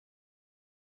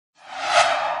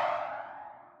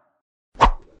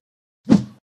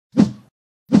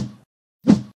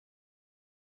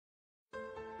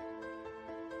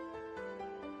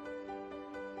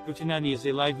Hootananny is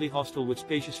a lively hostel with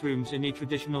spacious rooms in a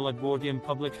traditional Edwardian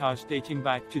public house dating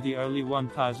back to the early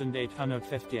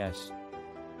 1850s.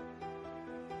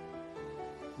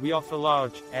 We offer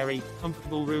large, airy,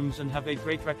 comfortable rooms and have a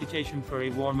great reputation for a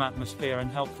warm atmosphere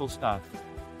and helpful staff.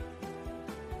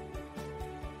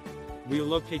 We are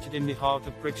located in the heart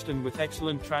of Brixton with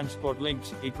excellent transport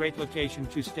links, a great location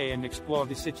to stay and explore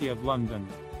the City of London.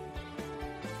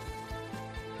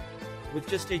 With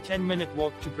just a 10-minute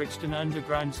walk to Brixton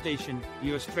Underground Station,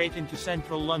 you are straight into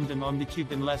central London on the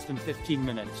tube in less than 15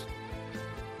 minutes.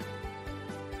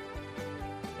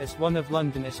 As one of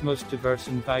London's most diverse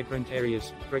and vibrant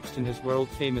areas, Brixton has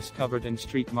world-famous covered and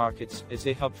street markets, is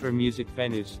a hub for music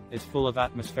venues, is full of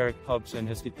atmospheric pubs and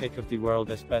has the pick of the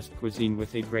world's best cuisine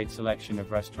with a great selection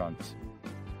of restaurants.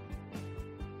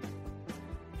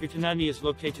 Hootananny is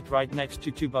located right next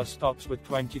to two bus stops with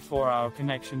 24-hour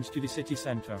connections to the city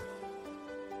centre.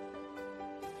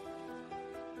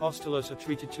 Hostelers are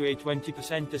treated to a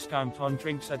 20% discount on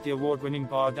drinks at the award-winning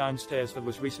bar downstairs that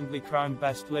was recently crowned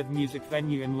Best Live Music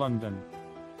Venue in London.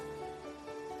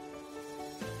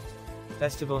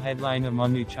 Festival headliner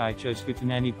Manu Chai chose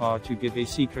Hootananny Bar to give a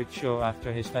secret show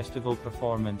after his festival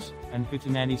performance, and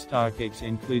Hootananny star gigs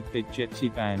include big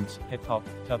gypsy bands, hip-hop,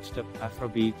 dubstep,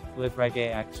 Afrobeat, live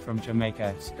reggae acts from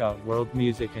Jamaica, ska, world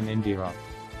music and indie rock.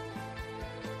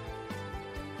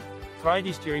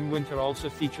 Fridays during winter also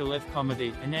feature live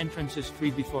comedy, and entrance is free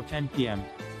before 10 p.m.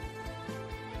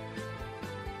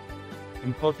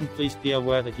 Important: please be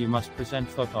aware that you must present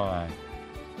photo ID.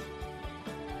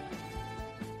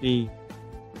 B.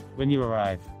 When you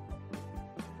arrive.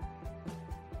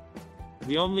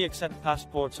 We only accept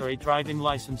passports or a driving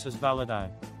license as valid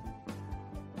ID.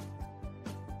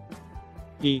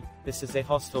 B. This is a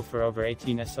hostel for over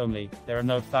 18s only, there are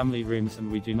no family rooms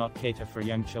and we do not cater for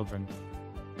young children.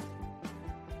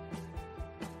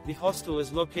 The hostel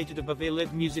is located above a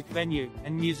live music venue,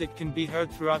 and music can be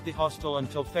heard throughout the hostel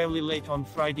until fairly late on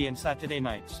Friday and Saturday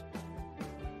nights.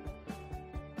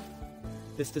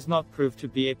 This does not prove to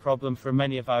be a problem for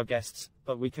many of our guests,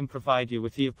 but we can provide you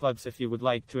with earplugs if you would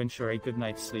like to ensure a good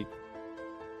night's sleep.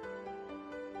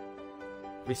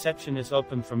 Reception is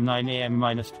open from 9 a.m.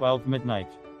 - 12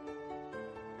 midnight.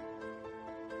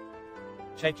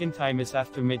 Check-in time is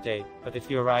after midday, but if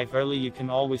you arrive early you can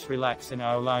always relax in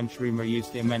our lounge room or use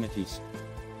the amenities.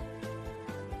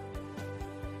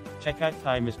 Checkout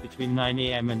time is between 9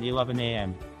 a.m. and 11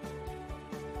 a.m.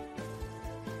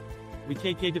 We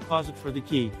take a deposit for the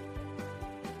key.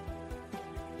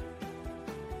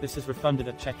 This is refunded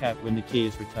at checkout when the key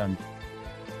is returned.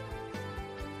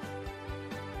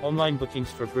 Online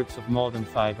bookings for groups of more than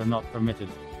 5 are not permitted.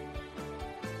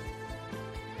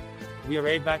 We are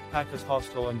a backpackers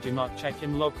hostel and do not check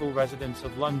in local residents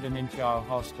of London into our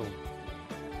hostel.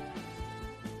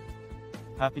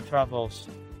 Happy travels.